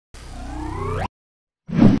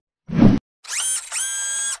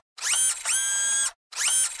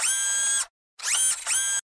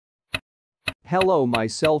Hello,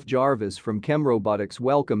 myself Jarvis from ChemRobotics.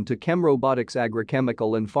 Welcome to ChemRobotics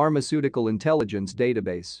Agrochemical and Pharmaceutical Intelligence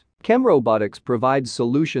Database. ChemRobotics provides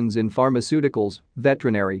solutions in pharmaceuticals,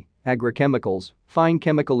 veterinary, agrochemicals, fine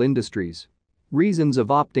chemical industries. Reasons of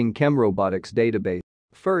opting ChemRobotics Database.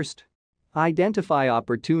 First, identify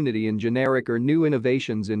opportunity in generic or new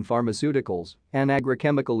innovations in pharmaceuticals and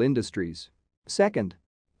agrochemical industries. Second,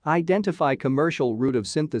 identify commercial route of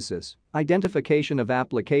synthesis, identification of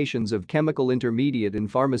applications of chemical intermediate in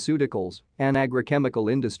pharmaceuticals and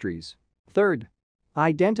agrochemical industries. Third,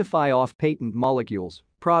 identify off-patent molecules,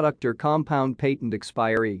 product or compound patent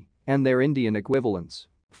expiry, and their Indian equivalents.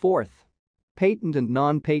 Fourth, patent and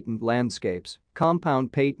non-patent landscapes,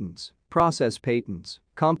 compound patents, process patents,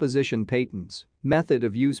 composition patents, method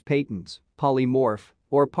of use patents, polymorph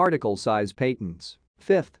or particle size patents.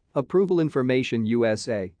 Fifth, approval information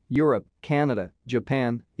USA, Europe, Canada,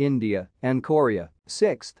 Japan, India, and Korea.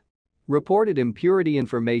 Sixth, reported impurity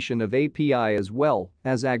information of API as well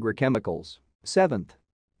as agrochemicals. Seventh,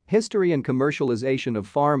 history and commercialization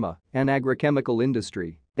of pharma and agrochemical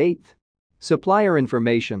industry. Eighth, supplier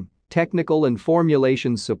information, technical and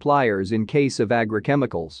formulations suppliers in case of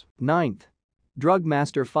agrochemicals. Ninth, drug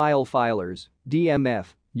master file filers, DMF,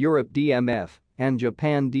 Europe DMF, and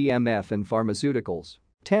Japan DMF and pharmaceuticals.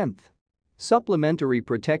 10th, supplementary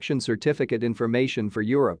protection certificate information for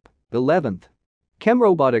Europe. 11th,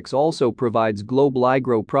 ChemRobotics also provides Global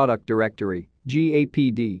Agro Product Directory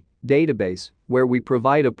 (GAPD) database where we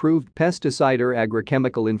provide approved pesticide or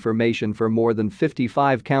agrochemical information for more than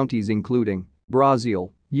 55 counties including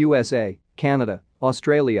Brazil, USA, Canada,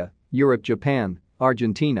 Australia, Europe, Japan,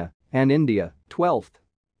 Argentina, and India. 12th,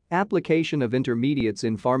 application of intermediates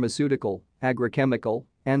in pharmaceutical, agrochemical,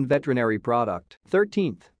 and veterinary product.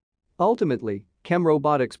 13th, ultimately,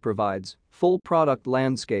 ChemRobotics provides full product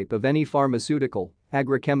landscape of any pharmaceutical,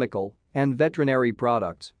 agrochemical, and veterinary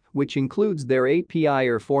products, which includes their API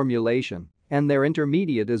or formulation and their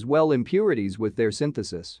intermediate as well impurities with their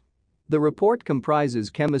synthesis. The report comprises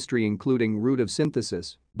chemistry including route of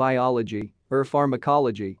synthesis, biology, or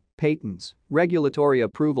pharmacology, patents, regulatory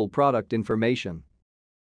approval product information.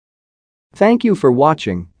 Thank you for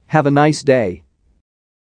watching, have a nice day.